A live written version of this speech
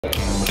So,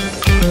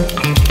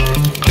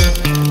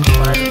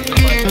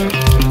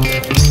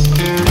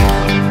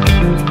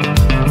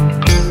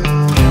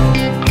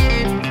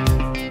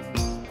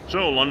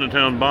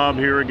 Londontown Bob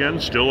here again,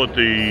 still at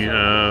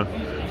the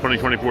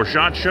 2024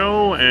 SHOT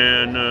Show,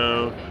 and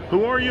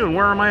who are you and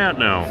where am I at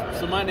now?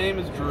 So my name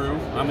is Drew.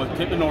 I'm with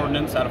Tippman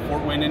Ordnance out of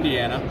Fort Wayne,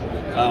 Indiana.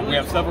 We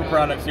have several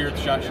products here at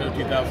the SHOT Show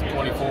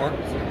 2024.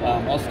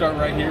 I'll start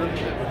right here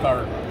with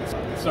our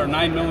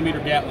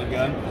 9mm Gatling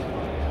gun.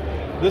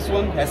 This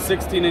one has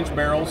 16-inch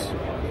barrels,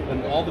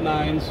 and all the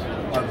 9s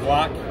are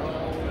Glock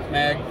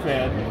mag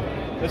fed.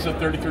 This is a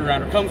 33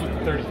 rounder. Comes with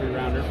a 33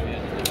 rounder.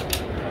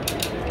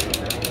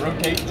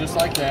 Rotates just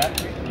like that.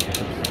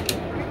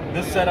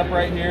 This setup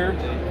right here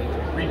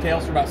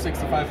retails for about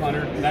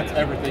 $6,500, and that's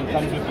everything.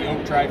 Comes with the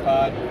oak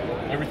tripod,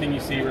 everything you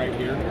see right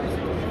here.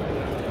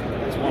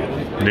 That's one of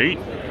them. Neat.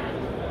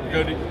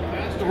 Go to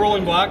the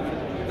rolling block.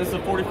 This is a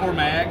 44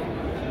 mag.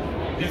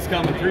 These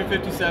come in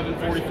 357,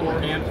 44,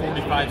 and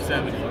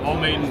 4570. All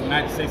made in the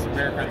United States of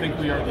America. I think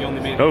we are the only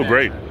manufacturer. Oh,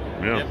 great.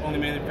 Yeah. Yep, only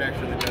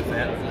manufacturer that does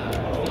that.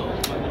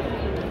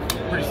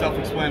 Pretty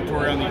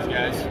self-explanatory on these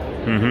guys.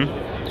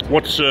 Mm-hmm.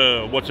 What's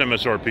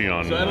MSRP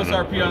on? So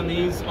MSRP on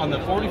these, on the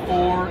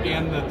 44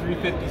 and the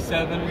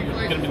 357,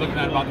 you're going to be looking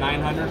at about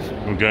 900.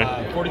 Okay.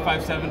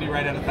 4570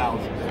 right at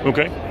 1,000.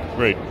 Okay,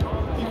 great.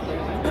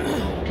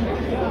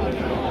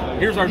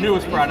 Here's our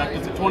newest product.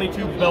 It's a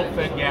 22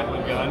 belt-fed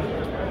Gatling gun.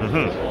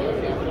 Mm-hmm.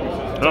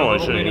 Oh, I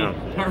see. Mini, Yeah.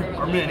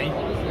 Our mini.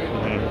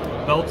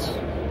 Mm-hmm. Belts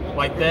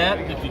like that.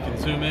 If you can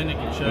zoom in, it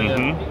can show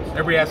you.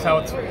 Everybody asks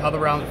how the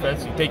round is fed.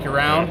 So you take your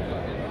round.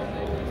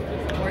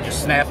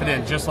 Just snap it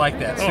in just like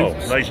that. Oh,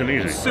 nice and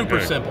easy. Super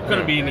simple.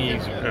 Couldn't be any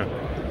easier.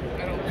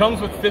 Yeah. Comes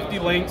with 50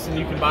 links, and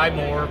you can buy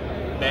more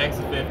bags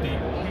of 50.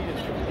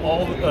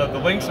 All the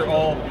links are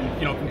all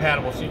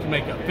compatible, so you can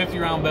make a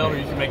 50-round belt or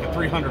you can make a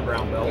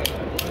 300-round belt.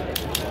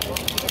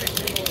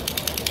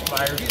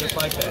 Fires just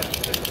like that.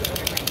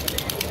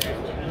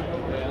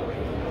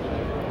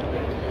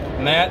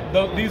 And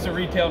these are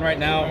retailing right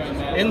now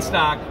in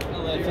stock,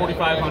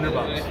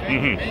 $4,500.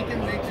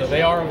 Mm-hmm. So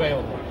they are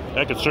available.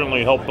 That could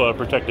certainly help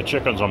protect the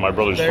chickens on my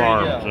brother's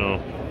farm.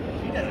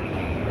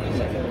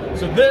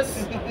 So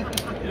this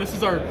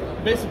is our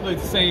basically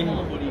the same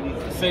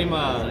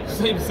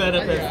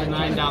setup as the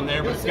 9 down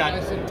there, but it's got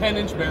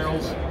 10-inch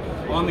barrels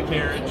on the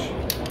carriage,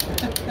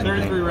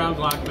 33-round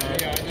Glock mag,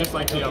 just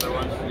like the other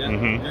one.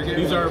 Mm-hmm.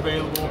 These are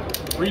available.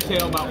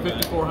 Retail about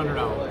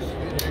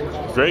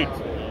 $5,400. Great.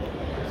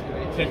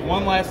 Take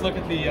one last look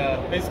at the.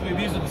 Basically,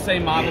 these are the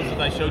same models that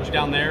I showed you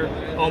down there,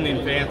 only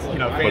advanced.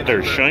 But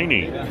they're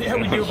shiny. Yeah,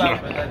 we do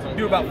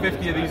about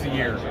 50 of these a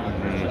year.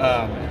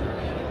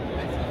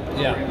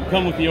 Yeah,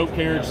 come with the oak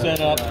carriage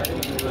setup,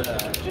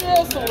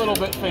 just a little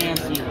bit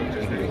fancier.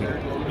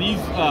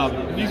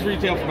 These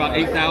retail for about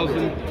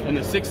 $8,000, and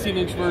the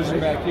 16-inch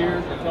version back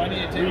here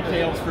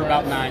retails for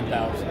about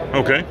 $9,000.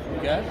 Okay.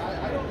 Okay.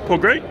 Well,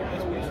 great.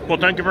 Well,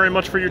 thank you very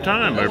much for your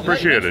time. I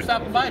appreciate it.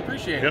 Stopping by,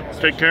 appreciate it. Yep.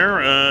 Take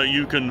care.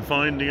 You can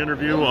find the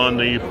interview on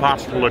the Pop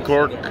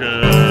LaCork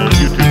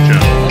YouTube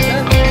channel.